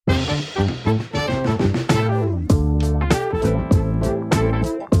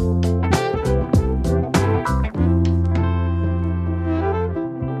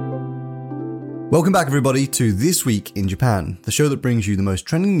Welcome back, everybody, to This Week in Japan, the show that brings you the most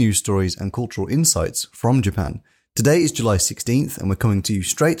trending news stories and cultural insights from Japan. Today is July 16th, and we're coming to you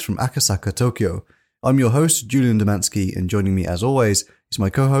straight from Akasaka, Tokyo. I'm your host, Julian Domansky, and joining me, as always, is my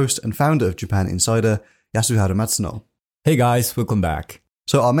co-host and founder of Japan Insider, Yasuhara Matsuno. Hey guys, welcome back.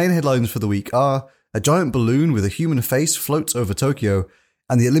 So our main headlines for the week are: a giant balloon with a human face floats over Tokyo,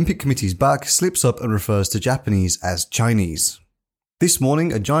 and the Olympic Committee's back slips up and refers to Japanese as Chinese. This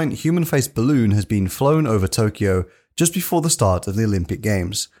morning, a giant human-faced balloon has been flown over Tokyo just before the start of the Olympic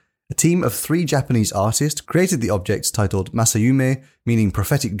Games. A team of 3 Japanese artists created the object titled Masayume, meaning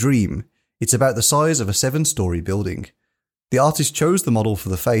prophetic dream. It's about the size of a 7-story building. The artist chose the model for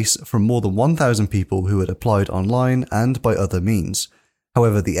the face from more than 1,000 people who had applied online and by other means.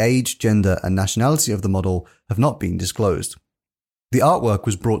 However, the age, gender, and nationality of the model have not been disclosed. The artwork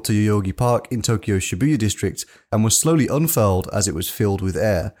was brought to Yoyogi Park in Tokyo's Shibuya district and was slowly unfurled as it was filled with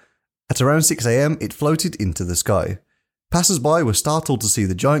air. At around 6 a.m, it floated into the sky. Passers-by were startled to see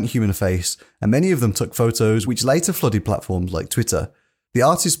the giant human face, and many of them took photos which later flooded platforms like Twitter. The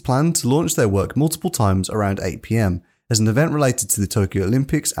artists planned to launch their work multiple times around 8 p.m, as an event related to the Tokyo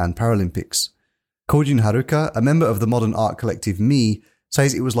Olympics and Paralympics. Kojin Haruka, a member of the modern art collective Me,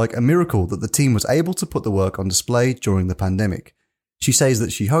 says it was like a miracle that the team was able to put the work on display during the pandemic. She says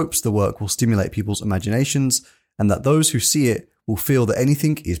that she hopes the work will stimulate people's imaginations and that those who see it will feel that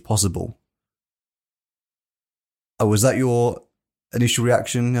anything is possible. Oh, was that your initial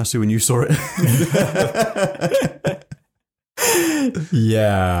reaction, Yasu, when you saw it?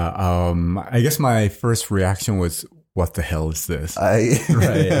 Yeah, I guess my first reaction was, what the hell is this? Right.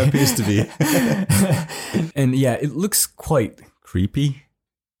 It appears to be. And yeah, it looks quite creepy.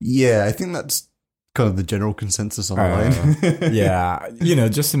 Yeah, I think that's kind of the general consensus online. Yeah,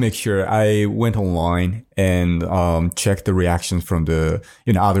 just to make sure, I went online and checked the reactions from the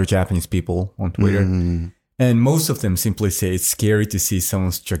other Japanese people on Twitter, and most of them simply say it's scary to see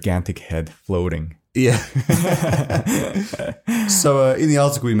someone's gigantic head floating. Yeah. So in the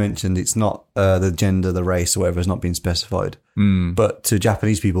article we mentioned, it's not the gender, the race, or whatever has not been specified. But to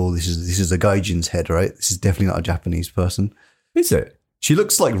Japanese people, this is a gaijin's head, right? This is definitely not a Japanese person. Is it? She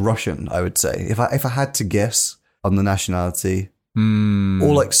looks like Russian, I would say. If I had to guess on the nationality,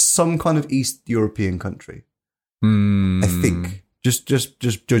 or like some kind of East European country, I think. Just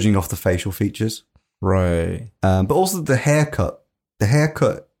judging off the facial features, right? But also the haircut. The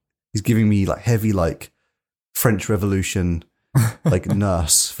haircut is giving me like heavy, like French Revolution, like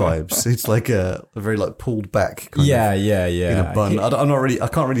nurse vibes. It's like a very like pulled back. Kind of in a bun. I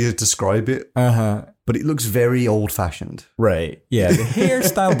can't really describe it. But it looks very old-fashioned. Right. Yeah, the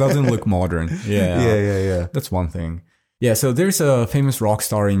hairstyle doesn't look modern. Yeah. That's one thing. Yeah, so there's a famous rock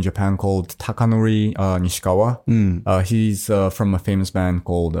star in Japan called Takanori Nishikawa. He's from a famous band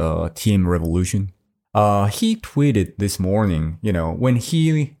called TM Revolution. He tweeted this morning, when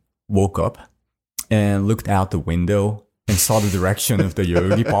he woke up and looked out the window and saw the direction of the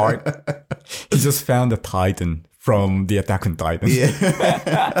Yoyogi Park, he just found a Titan from the Attack on Titan.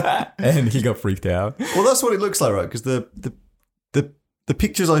 Yeah. And he got freaked out. Well, that's what it looks like, right? Because the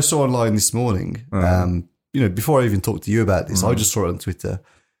pictures I saw online this morning, before I even talked to you about this, I just saw it on Twitter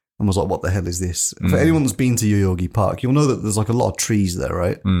and was like, what the hell is this? For anyone that's been to Yoyogi Park, you'll know that there's like a lot of trees there,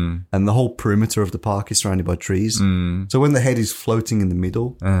 right? And the whole perimeter of the park is surrounded by trees. So when the head is floating in the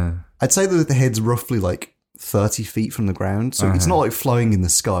middle, I'd say that the head's roughly like 30 feet from the ground. So it's not like flying in the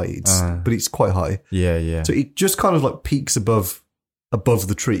sky, but it's quite high. Yeah. So it just kind of like peaks above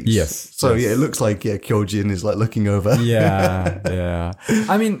the trees. Yes. So it looks like Kyojin is like looking over. Yeah.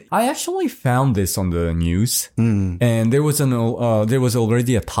 I mean, I actually found this on the news, and there was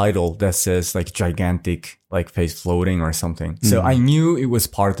already a title that says like gigantic like face floating or something. So I knew it was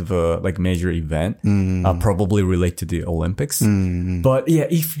part of a like major event, probably related to the Olympics. But yeah,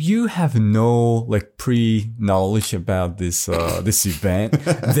 if you have no like pre-knowledge about this this event,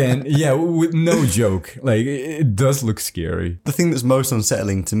 then yeah, with no joke, like it does look scary. The thing that's most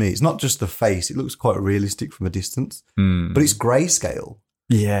unsettling to me, it's not just the face, it looks quite realistic from a distance, but it's grayscale.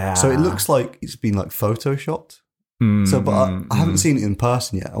 Yeah. So it looks like it's been like photoshopped. But I haven't seen it in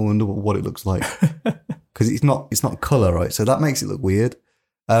person yet. I wonder what it looks like. Because it's not colour, right? So that makes it look weird.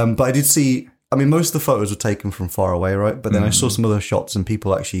 But I did see, I mean, most of the photos were taken from far away, right? But then I saw some other shots and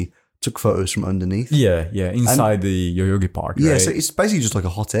people actually took photos from underneath. Yeah, inside the Yoyogi Park, right? Yeah, so it's basically just like a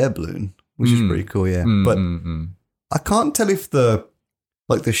hot air balloon, which is pretty cool, yeah. But I can't tell if the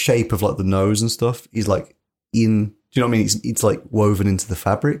shape of like the nose and stuff is like in you know what I mean? It's like woven into the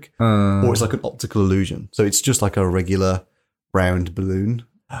fabric, or it's like an optical illusion. So it's just like a regular round balloon.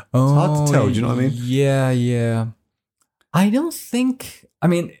 It's hard to tell. Do you know what I mean? Yeah. I don't think. I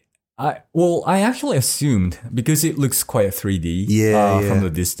mean, I actually assumed because it looks quite 3D from the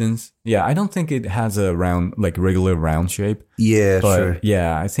distance. Yeah, I don't think it has a round, like regular round shape. Yeah, but sure.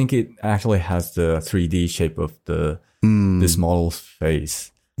 Yeah, I think it actually has the 3D shape of this model's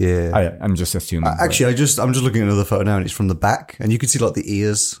face. Yeah, I'm just assuming. Actually, I'm just looking at another photo now, and it's from the back, and you can see like the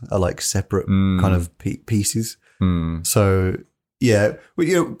ears are like separate kind of pieces. So yeah,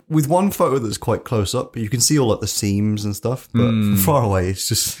 with one photo that's quite close up, you can see all like the seams and stuff, but from far away, it's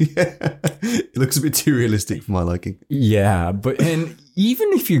just it looks a bit too realistic for my liking. Yeah, and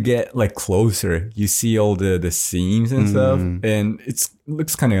even if you get like closer, you see all the seams and stuff, and it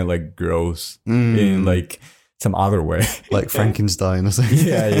looks kind of like gross in like some other way, like Frankenstein or something.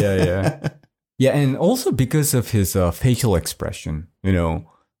 Yeah. Yeah, and also because of his facial expression,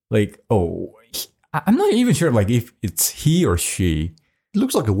 like I'm not even sure like if it's he or she. It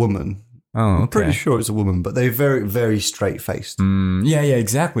looks like a woman. Oh, okay. I'm pretty sure it's a woman, but they're very, very straight faced. Yeah,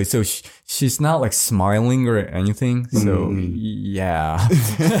 exactly. So she's not like smiling or anything. So yeah,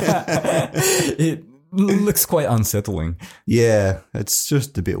 it looks quite unsettling. Yeah, it's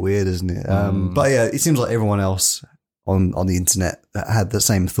just a bit weird, isn't it? But yeah, it seems like everyone else on the internet had the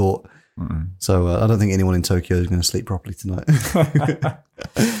same thought. So I don't think anyone in Tokyo is going to sleep properly tonight.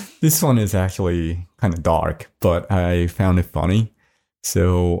 This one is actually kind of dark, but I found it funny.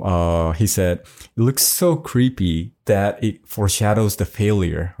 So he said, it looks so creepy that it foreshadows the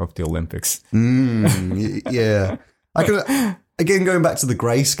failure of the Olympics. Yeah. Again, going back to the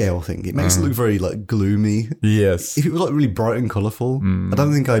grayscale thing, it makes it look very like gloomy. Yes. If it was like really bright and colourful, I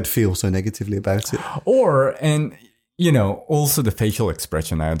don't think I'd feel so negatively about it. Also the facial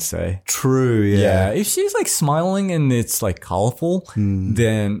expression, I'd say. True, yeah. Yeah, if she's like smiling and it's like colorful,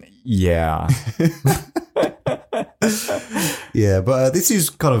 then yeah. Yeah, but this is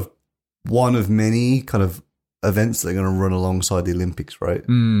kind of one of many kind of events that are going to run alongside the Olympics, right?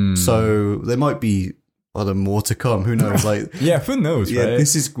 So there might be more to come. Who knows? Like, yeah, who knows? Yeah, right?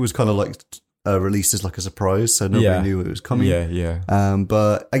 this was kind of like released as like a surprise, so nobody knew it was coming. Yeah.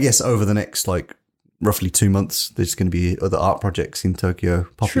 But I guess over the next like roughly 2 months, there's going to be other art projects in Tokyo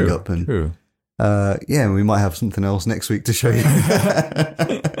popping up, and we might have something else next week to show you.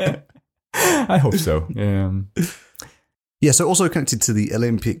 I hope so. Yeah, so also connected to the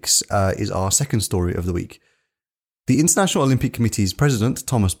Olympics is our second story of the week. The International Olympic Committee's president,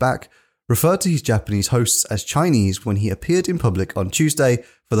 Thomas Bach, referred to his Japanese hosts as Chinese when he appeared in public on Tuesday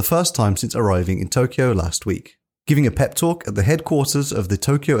for the first time since arriving in Tokyo last week. Giving a pep talk at the headquarters of the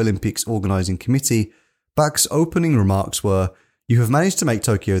Tokyo Olympics Organising Committee, Bach's opening remarks were, "You have managed to make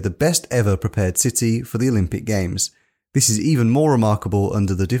Tokyo the best ever prepared city for the Olympic Games. This is even more remarkable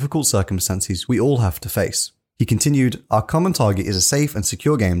under the difficult circumstances we all have to face." He continued, "Our common target is a safe and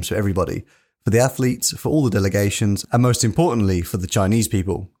secure games for everybody, for the athletes, for all the delegations, and most importantly, for the Chinese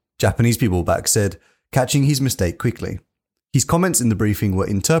people." Japanese people, Bach said, catching his mistake quickly. His comments in the briefing were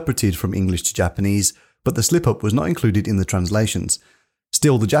interpreted from English to Japanese, but the slip-up was not included in the translations.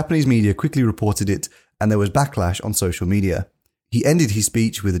 Still, the Japanese media quickly reported it, and there was backlash on social media. He ended his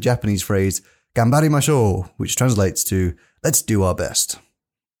speech with the Japanese phrase, "Ganbarimashou," which translates to, "Let's do our best."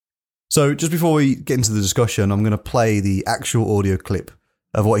 So just before we get into the discussion, I'm going to play the actual audio clip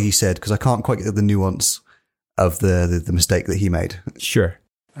of what he said, because I can't quite get the nuance of the mistake that he made. Sure.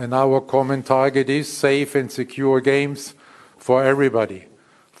 And our common target is safe and secure games for everybody,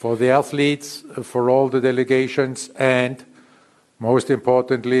 for the athletes, for all the delegations, and most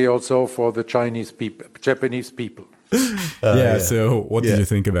importantly also for the Japanese people. So what did you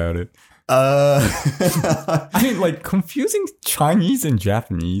think about it? I mean, like, confusing Chinese and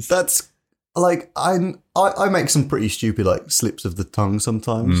Japanese. That's like, I make some pretty stupid like slips of the tongue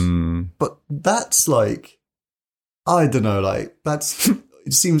sometimes, but that's like, I don't know, like that's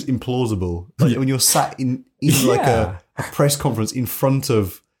it seems implausible. Like when you're sat in like a press conference in front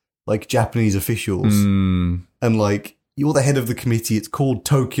of like Japanese officials, and like you're the head of the committee. It's called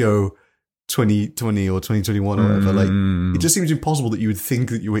Tokyo 2020 or 2021 or whatever. Like, it just seems impossible that you would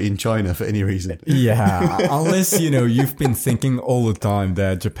think that you were in China for any reason. Yeah, unless, you've been thinking all the time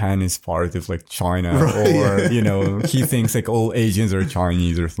that Japan is part of like China, right, or, he thinks like all Asians are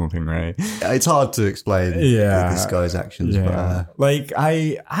Chinese or something, right? It's hard to explain this guy's actions. Yeah. But, like,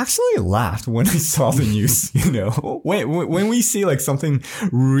 I actually laughed when I saw the news, when we see like something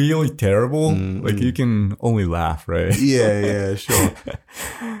really terrible, like you can only laugh, right? Yeah, sure.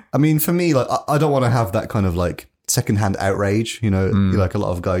 I mean, for me, like, I don't want to have that kind of like secondhand outrage, like a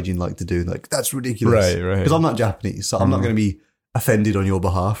lot of gaijin like to do. Like, that's ridiculous. Right. Because I'm not Japanese, so I'm not going to be offended on your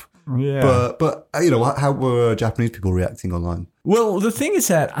behalf. Yeah. But how were Japanese people reacting online? Well, the thing is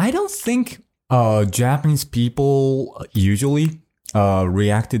that I don't think Japanese people usually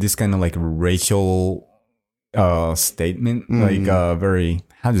react to this kind of like racial statement, like very,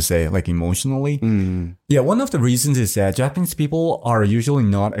 how to say, like emotionally. Yeah, one of the reasons is that Japanese people are usually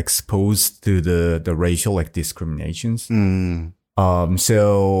not exposed to the racial like discriminations.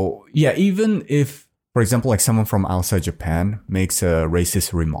 So yeah, even if, for example, like someone from outside Japan makes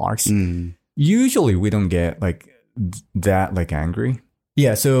racist remarks, usually we don't get like that like angry.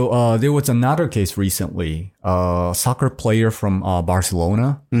 Yeah, so there was another case recently, soccer player from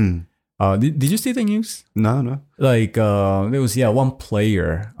Barcelona. Did you see the news? No. Like there was one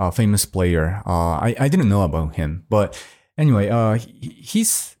player, a famous player. I didn't know about him, but anyway,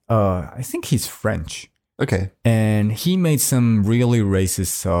 he's I think he's French. Okay. And he made some really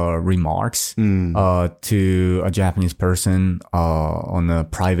racist remarks to a Japanese person on a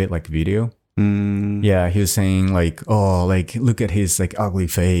private like video. Yeah, he was saying like, oh, like look at his like ugly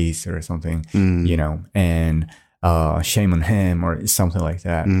face or something, and shame on him or something like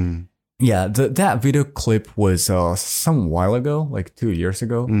that. Yeah, that video clip was some while ago, like 2 years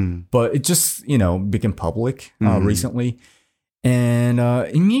ago, but it just became public recently. And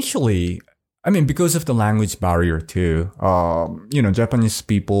initially, I mean, because of the language barrier too, Japanese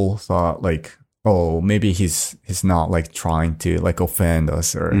people thought like, oh, maybe he's not like trying to like offend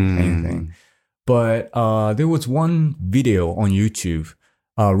us or anything. But there was one video on YouTube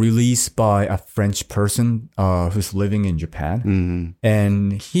released by a French person who's living in Japan.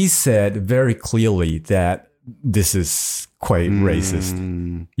 And he said very clearly that this is quite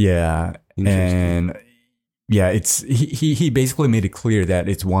racist. Yeah. And yeah, it's he basically made it clear that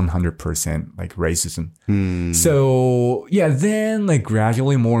it's 100% like racism. So yeah, then like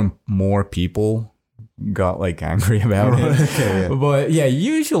gradually more people got like angry about it. Okay, yeah. But yeah,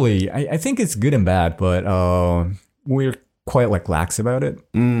 usually I think it's good and bad, but we're quite like lax about it.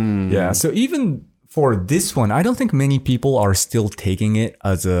 Yeah, so even for this one, I don't think many people are still taking it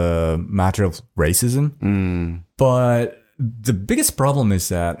as a matter of racism. But the biggest problem is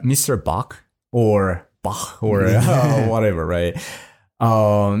that Mr. Bach or whatever, right?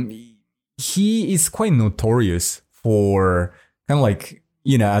 He is quite notorious for kind of like,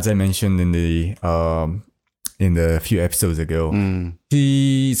 as I mentioned in the few episodes ago,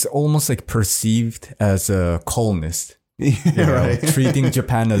 he's almost like perceived as a colonist. Right. Treating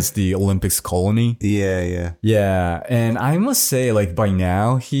Japan as the Olympics colony. Yeah. And I must say, like, by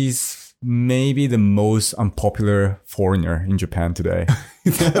now, he's maybe the most unpopular foreigner in Japan today.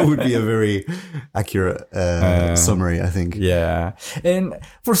 That would be a very accurate summary, I think. Yeah. And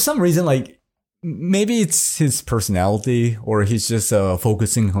for some reason, like, maybe it's his personality or he's just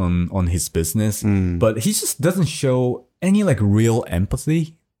focusing on his business, but he just doesn't show any like real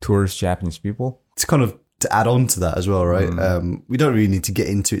empathy towards Japanese people. It's kind of to add on to that as well, right? We don't really need to get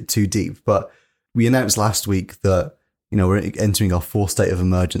into it too deep, but we announced last week that, we're entering our 4th state of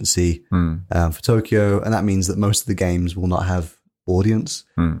emergency for Tokyo, and that means that most of the games will not have audience.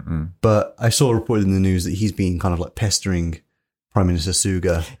 But I saw reported in the news that he's been kind of like pestering Prime Minister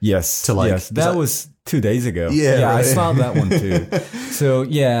Suga. Yes. Yes. That was 2 days ago. Yeah, right. I saw that one too. So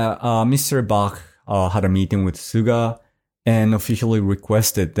yeah, Mr. Bach had a meeting with Suga and officially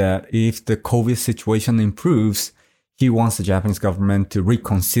requested that if the COVID situation improves, he wants the Japanese government to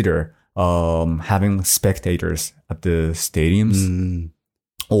reconsider having spectators at the stadiums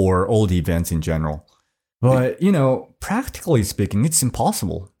or all the events in general. But, practically speaking, it's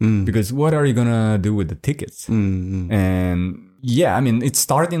impossible because what are you going to do with the tickets? And yeah, I mean, it's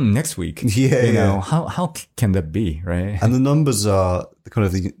starting next week. How can that be, right? And the numbers are kind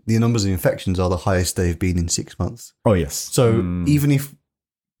of the numbers of infections are the highest they've been in 6 months. Oh, yes. So even if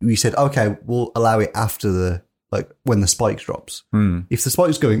we said, okay, we'll allow it after when the spike drops. If the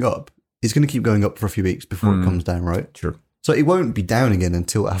spike's going up, it's going to keep going up for a few weeks before it comes down, right? Sure. So it won't be down again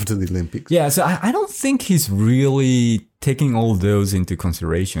until after the Olympics. Yeah, so I don't think he's really taking all those into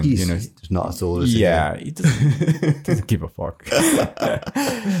consideration. He's not at all. He doesn't give a fuck.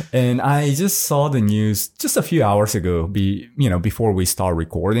 And I just saw the news just a few hours ago, before we start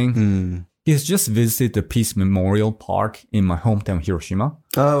recording. He's just visited the Peace Memorial Park in my hometown, Hiroshima.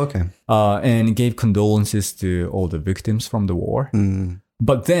 Oh, okay. And gave condolences to all the victims from the war.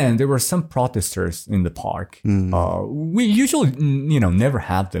 But then there were some protesters in the park. We usually, never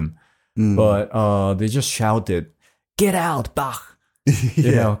have them. But they just shouted, "Get out, Bach!"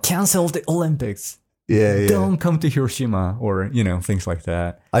 Cancel the Olympics. Yeah. Don't come to Hiroshima, or things like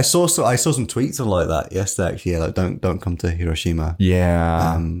that. I saw some tweets on like that yesterday. Actually, like don't come to Hiroshima.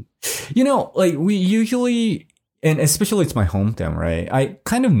 Yeah. Like we usually, and especially it's my hometown, right? I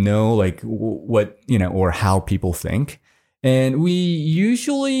kind of know like what, or how people think. And we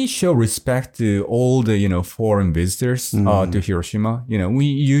usually show respect to all the, foreign visitors to Hiroshima. We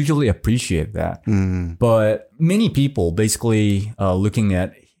usually appreciate that. But many people basically looking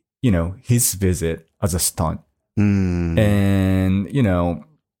at, his visit as a stunt. And,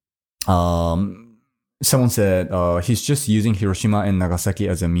 someone said he's just using Hiroshima and Nagasaki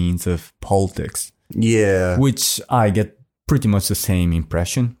as a means of politics. Yeah. Which I get pretty much the same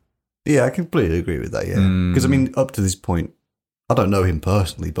impression. Yeah, I completely agree with that, yeah. Because, I mean, up to this point, I don't know him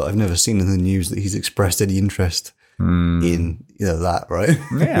personally, but I've never seen in the news that he's expressed any interest in, that, right?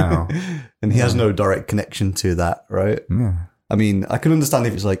 Yeah. And he has no direct connection to that, right? Yeah. I mean, I can understand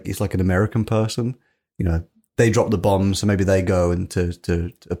if it's like an American person, they drop the bomb, so maybe they go and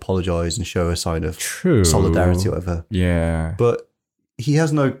to apologize and show a sign of solidarity or whatever. Yeah. But he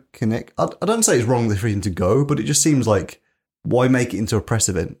has no connect. I don't say it's wrong for him to go, but it just seems like, why make it into a press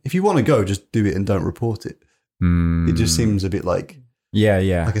event? If you want to go, just do it and don't report it. It just seems a bit like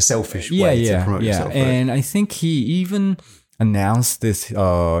like a selfish way to promote yourself. Right? And I think he even announced this,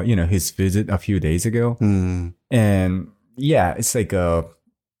 his visit a few days ago. And it's like a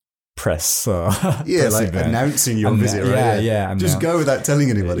press press like event. Announcing your visit, right? Yeah. Just go without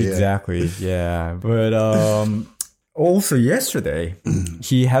telling anybody. Exactly. Yeah. But also yesterday,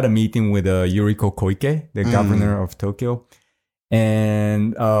 he had a meeting with Yuriko Koike, the governor of Tokyo.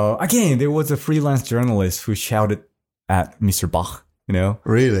 And again, there was a freelance journalist who shouted at Mr. Bach,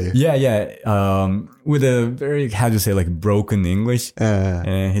 Really? Yeah. With a very, how do you say, like broken English.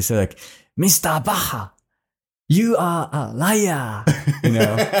 And he said like, Mr. Bach, you are a liar.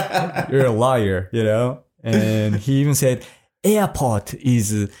 You're a liar, And he even said, airport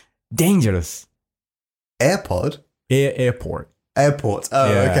is dangerous. Airport? Airport. Airport. Oh,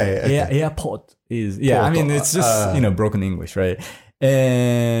 okay. Airport is, I mean, it's just, broken English, right?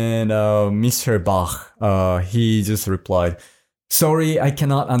 And Mr. Bach, he just replied, sorry, I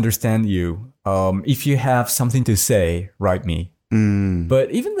cannot understand you. If you have something to say, write me.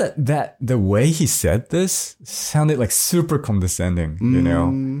 But even that the way he said this sounded like super condescending,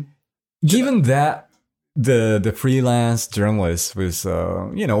 Given that the freelance journalist was,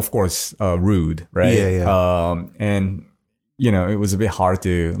 of course, rude, right? Yeah. And it was a bit hard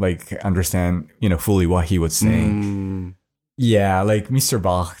to like understand, fully what he was saying. Yeah, like Mr.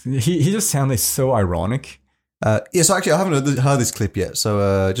 Bach, he just sounded so ironic. So actually, I haven't heard this clip yet.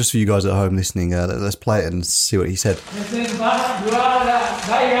 So just for you guys at home listening, let's play it and see what he said. Mr. Bach, you are the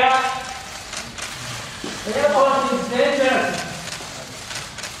liar. The airport is dangerous.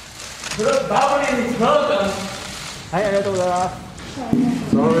 The bubble is broken.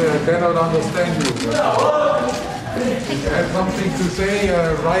 Sorry, I cannot understand you. If you have something to say,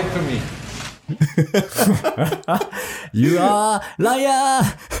 write to me. You are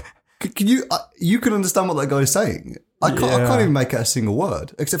liar. Can you can understand what that guy is saying? I can't even make out a single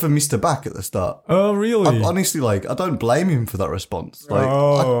word except for Mr. Back at the start. Oh, really? Honestly, I don't blame him for that response. I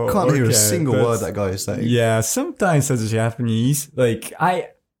can't hear a single word that guy is saying. Yeah, sometimes as a Japanese, I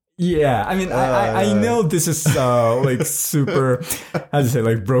know this is like super, how to say,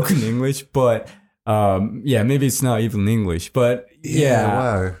 like broken English, but maybe it's not even English, but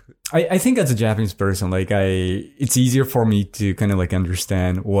wow. I think as a Japanese person, it's easier for me to kind of like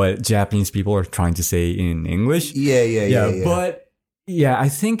understand what Japanese people are trying to say in English. Yeah. But I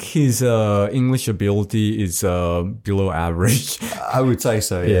think his English ability is below average. I would say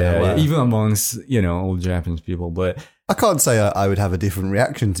so. Yeah, even amongst old Japanese people. But I can't say I would have a different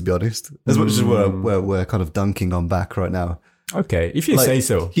reaction, to be honest. As much as we're kind of dunking on Back right now. Okay, if you say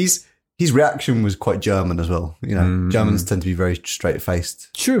so. His reaction was quite German as well. Germans tend to be very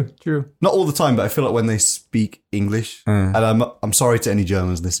straight-faced. True. Not all the time, but I feel like when they speak English, and I'm sorry to any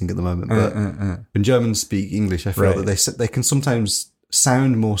Germans listening at the moment, but when Germans speak English, I feel that they can sometimes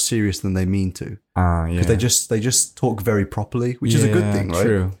sound more serious than they mean to. Because they just talk very properly, which is a good thing, right?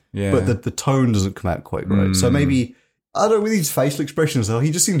 True. Yeah. But the tone doesn't come out quite right. So maybe, I don't know, with his facial expressions though, he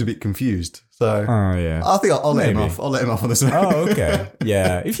just seemed a bit confused. So I think I'll let him off. I'll let him off on this one. Oh, okay.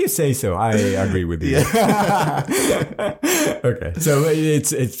 Yeah, if you say so, I agree with you. Okay, so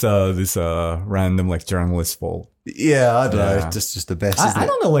it's this random like journalist fault. Yeah, I don't know. It's just the best. I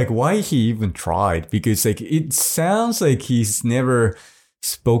don't know why he even tried, because it sounds like he's never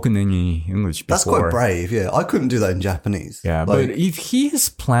spoken any English before. That's quite brave. Yeah, I couldn't do that in Japanese. Yeah, but if he has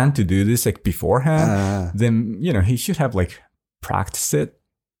planned to do this beforehand, then he should have practiced it.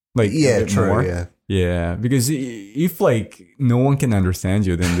 True. More. Yeah, because if like no one can understand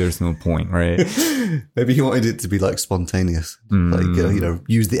you, then there's no point, right? Maybe he wanted it to be like spontaneous, like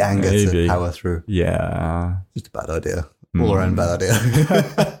use the anger to Maybe. power through. Yeah. Just a bad idea, all around bad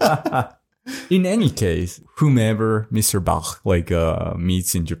idea. In any case, whomever Mr. Bach like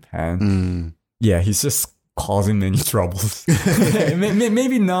meets in Japan, yeah, he's just causing many troubles.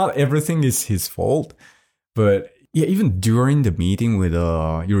 Maybe not everything is his fault, but yeah, even during the meeting with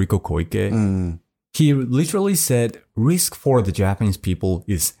Yuriko Koike, he literally said risk for the Japanese people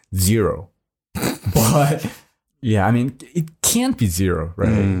is 0. But yeah, I mean, it can't be 0,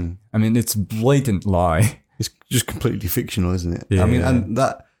 right? I mean, it's blatant lie. It's just completely fictional, isn't it? Yeah. I mean, and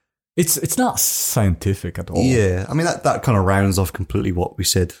that. It's not scientific at all. Yeah, I mean, that kind of rounds off completely what we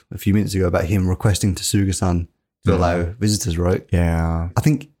said a few minutes ago about him requesting Tsuga-san to allow visitors, right? Yeah. I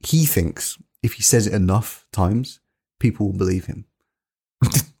think he thinks if he says it enough times, people will believe him.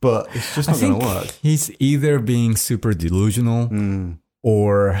 But it's just not going to work. He's either being super delusional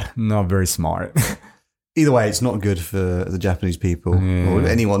or not very smart. Either way, it's not good for the Japanese people or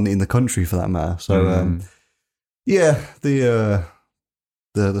anyone in the country for that matter. So, yeah,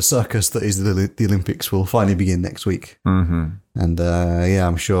 the circus that is the Olympics will finally begin next week. And yeah,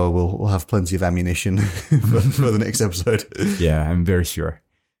 I'm sure we'll have plenty of ammunition for the next episode. Yeah, I'm very sure.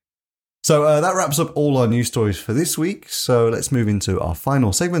 So that wraps up all our news stories for this week. So let's move into our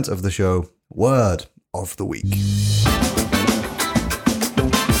final segment of the show, Word of the Week.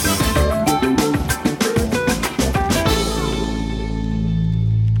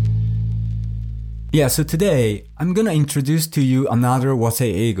 Yeah, so today I'm gonna introduce to you another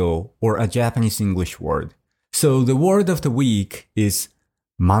wasei eigo, or a Japanese English word. So the word of the week is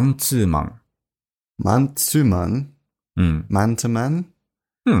mantsuman. Mantsuman? Man-to-man?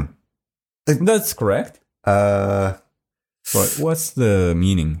 That's correct. But what's the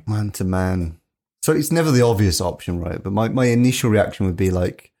meaning? Man-to-man. So it's never the obvious option, right? But my initial reaction would be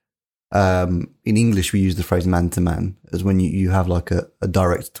like, in English, we use the phrase man-to-man as when you have like a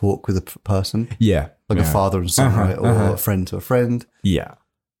direct talk with a person. Yeah. Like a father and son, right? Or a friend to a friend. Yeah.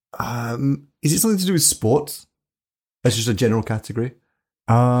 Is it something to do with sports? That's just a general category?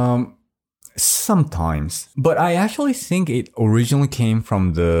 Sometimes. But I actually think it originally came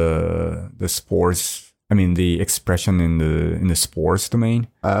from the sports. I mean, the expression in the sports domain.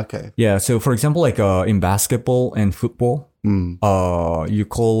 Okay. Yeah. So for example, like in basketball and football, you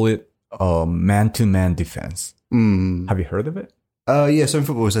call it man-to-man defense. Have you heard of it? Yeah. So in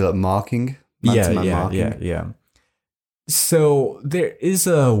football, we say like marking. Man-to-man marking. Yeah. So there is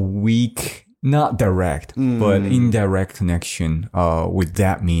a weak, not direct, but indirect connection with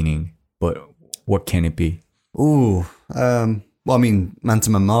that meaning. But what can it be? Ooh. Well, I mean,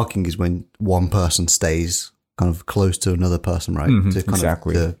 man-to-man marking is when one person stays kind of close to another person, right? To kind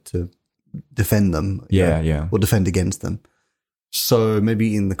of to defend them. Yeah. Or defend against them. So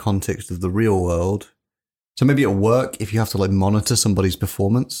maybe in the context of the real world. So maybe at work, if you have to like monitor somebody's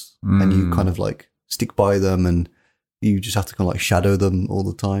performance and you kind of like stick by them and you just have to kind of like shadow them all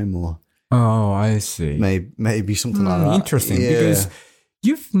the time, or oh, I see. Maybe something like that. Interesting, because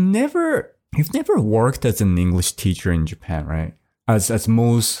you've never worked as an English teacher in Japan, right? As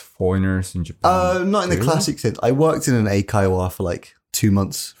most foreigners in Japan. Not in the classic sense. I worked in an eikaiwa for like 2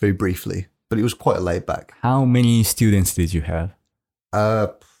 months, very briefly, but it was quite laid back. How many students did you have?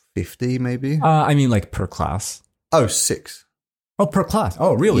 50 maybe. I mean, like per class. Oh, 6. Oh, per class.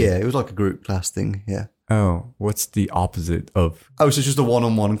 Oh, really? Yeah, it was like a group class thing. Yeah. Oh, what's the opposite of? Oh, so it's just a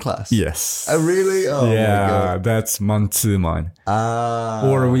one-on-one class. Yes. Oh, really? Oh, yeah, my God. that's mantsuman.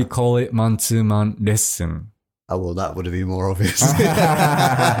 Or we call it mantsuman lesson. Oh, well, that would have been more obvious.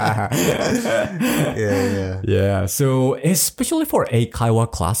 Yeah. So especially for eikaiwa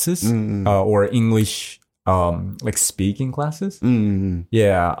classes or English like speaking classes, we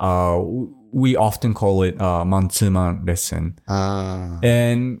often call it mantsuman lesson.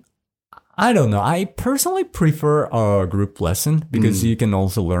 And I don't know. I personally prefer a group lesson because you can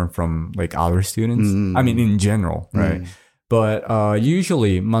also learn from like other students. I mean, in general, right? But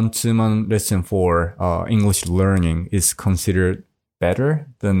usually, man-to-man lesson for English learning is considered better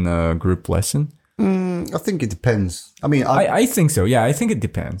than a group lesson. I think it depends. I mean, I think so. Yeah, I think it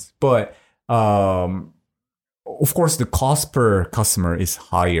depends. But of course, the cost per customer is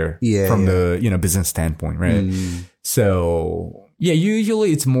higher from the business standpoint, right? So yeah,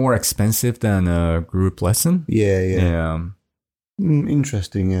 usually it's more expensive than a group lesson. Yeah.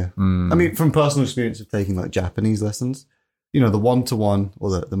 Interesting. Yeah. I mean, from personal experience of taking like Japanese lessons. The one-to-one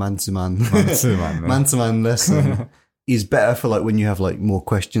or the man-to-man lesson is better for like when you have like more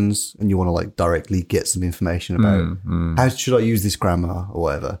questions and you want to like directly get some information about how should I use this grammar or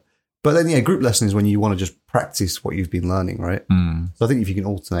whatever. But then, group lesson is when you want to just practice what you've been learning, right? So I think if you can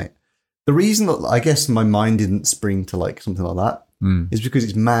alternate. The reason that I guess my mind didn't spring to like something like that is because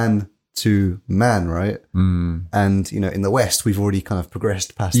it's man to man, right? And, in the West, we've already kind of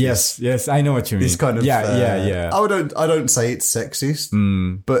progressed past this. Yes, I know what you mean. This kind of... Yeah. I don't say it's sexist,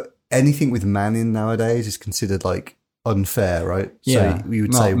 but anything with man in nowadays is considered like unfair, right? Yeah. So we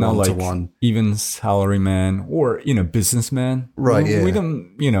would say one like to one. Even salaryman or, businessman. Right, We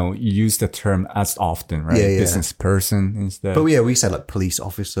don't, use the term as often, right? Yeah. Business person instead. But we say like police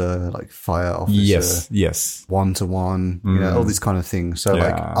officer, like fire officer. Yes. One to one, all these kind of things. So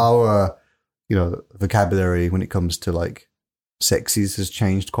like Yeah. our, vocabulary when it comes to like sexes has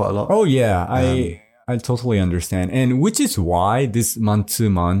changed quite a lot. Oh yeah, I totally understand. And which is why this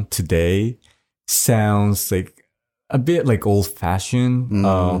man-to-man today sounds like a bit like old-fashioned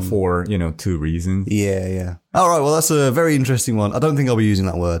for, two reasons. Yeah. All right, well, that's a very interesting one. I don't think I'll be using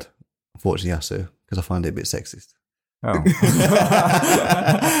that word, unfortunately, Yasu, because I find it a bit sexist. Oh.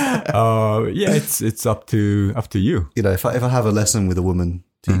 Yeah, it's up to you. If I have a lesson with a woman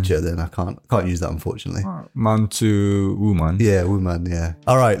teacher, then I can't use that, unfortunately. Man to woman. Yeah, woman, yeah.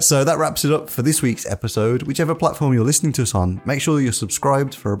 All right, so that wraps it up for this week's episode. Whichever platform you're listening to us on, make sure you're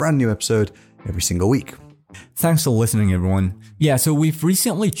subscribed for a brand new episode every single week. Thanks for listening, everyone. Yeah, so we've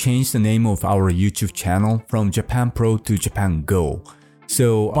recently changed the name of our YouTube channel from Japan Pro to Japan Go.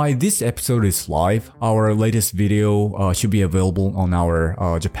 So by this episode is live, our latest video should be available on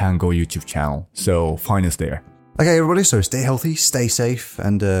our Japan Go YouTube channel. So find us there. Okay, everybody, so stay healthy, stay safe,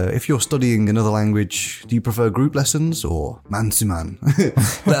 and if you're studying another language, do you prefer group lessons or man-to-man?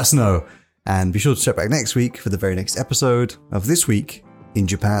 Let us know. And be sure to check back next week for the very next episode of This Week in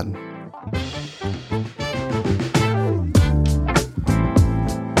Japan.